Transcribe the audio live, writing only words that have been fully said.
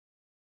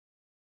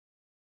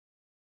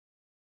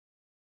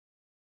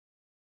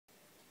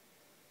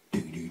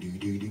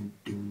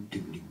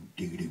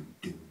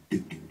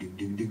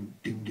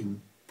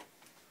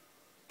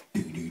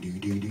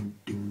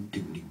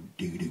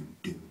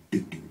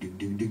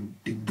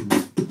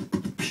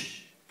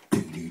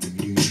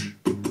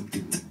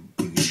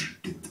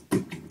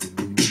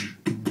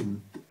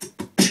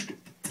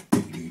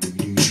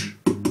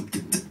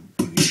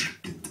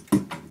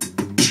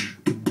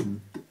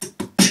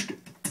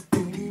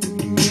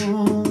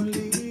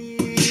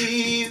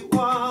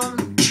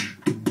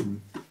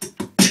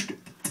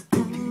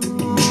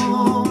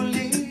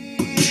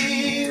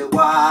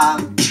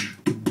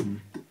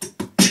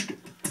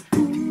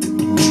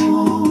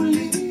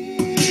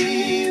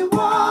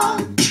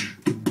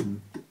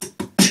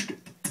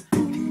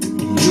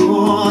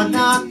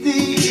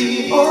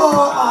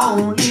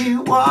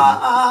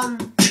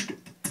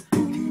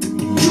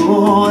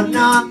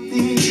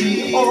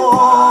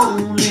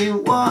only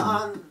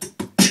one.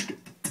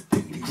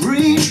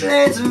 Green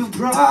blades of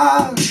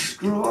grass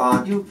grow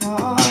on your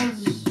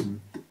paws.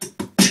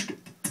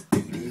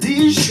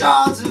 These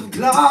shards of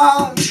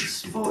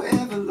glass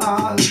forever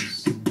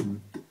lost.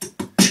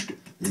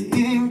 The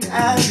ink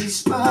as it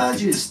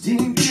smudges,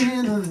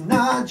 thinking of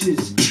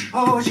nudges.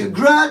 Hold your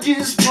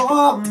grudges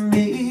for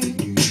me.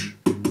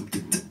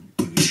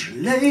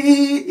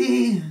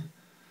 Lady,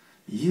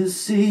 you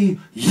see,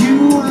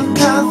 you are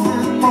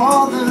nothing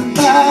more than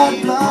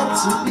bad blood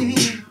to me.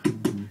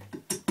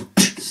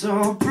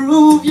 So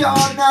prove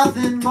you're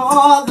nothing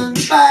more than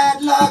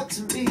bad luck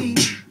to me.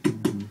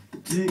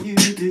 Do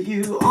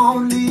you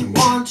only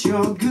want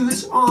your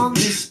goods on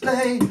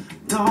display?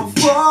 No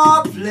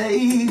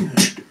foreplay.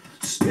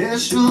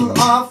 Special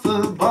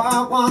offer,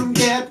 buy one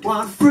get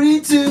one free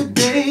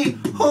today.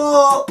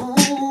 Oh,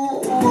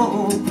 oh,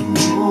 oh,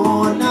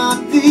 oh,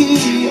 not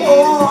the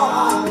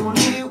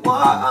only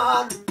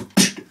one.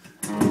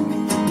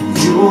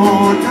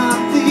 You're not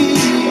the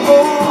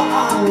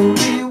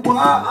only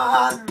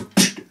one.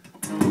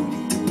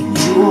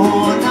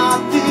 You're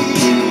not the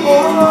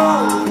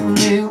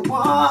only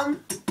one.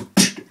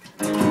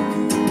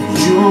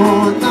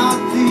 You're not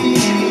the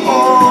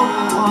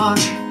only one.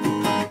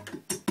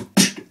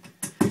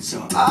 So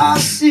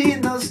I've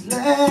seen those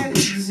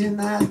legs in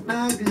that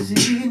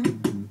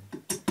magazine.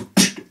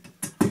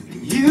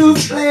 You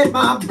played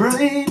my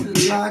brain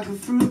like a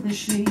fruit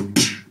machine.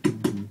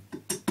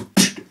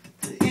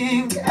 The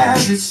ink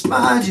as it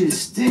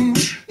smudges,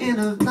 thinking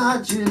of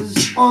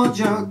nudges. Hold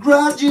your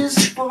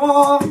grudges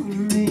for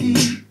me.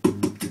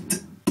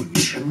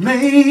 And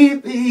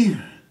maybe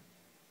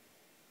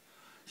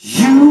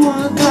you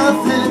are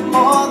nothing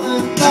more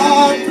than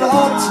bad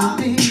blood to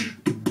me.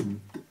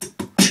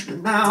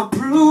 And now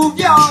prove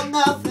you're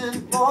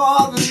nothing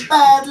more than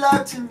bad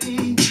luck to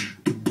me.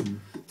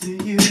 Do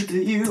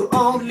you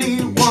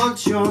only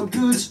want your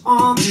goods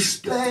on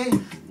display?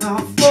 Now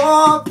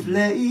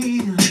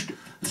foreplay.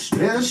 A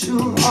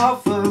special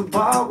offer,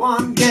 buy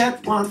one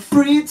get one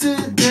free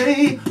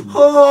today.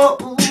 Oh,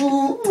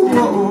 oh,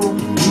 oh,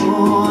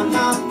 you're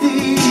not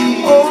the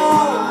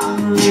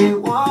only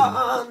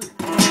one.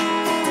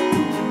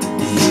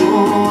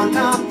 You're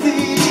not the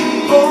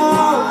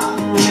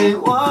only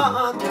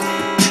one.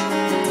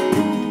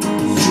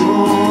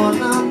 You're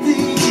not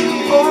the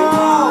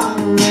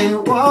only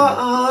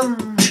one.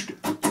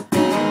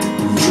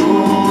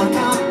 You're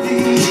not the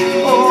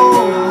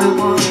only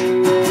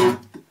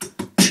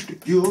one.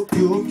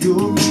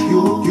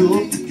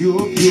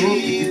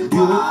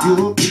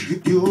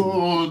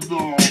 You're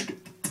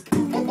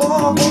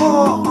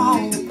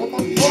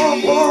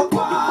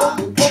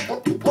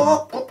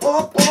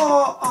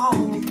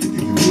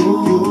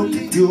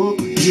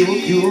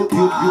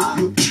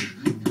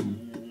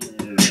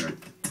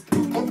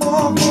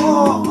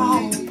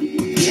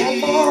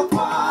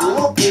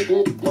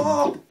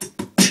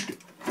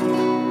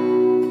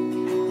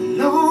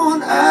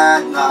alone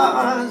at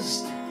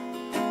last.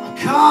 I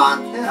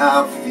can't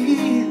help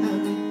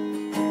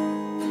feeling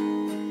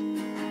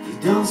you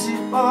don't see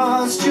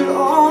past your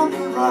own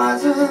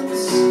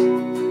horizons.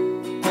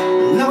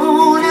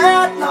 Alone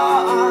at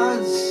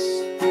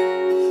last,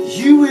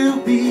 you will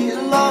be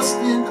lost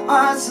in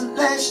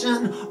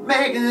isolation,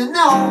 making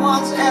no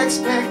one's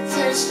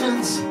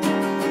expectations.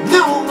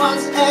 No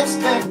one's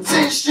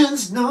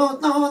expectations. No,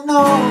 no,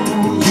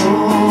 no.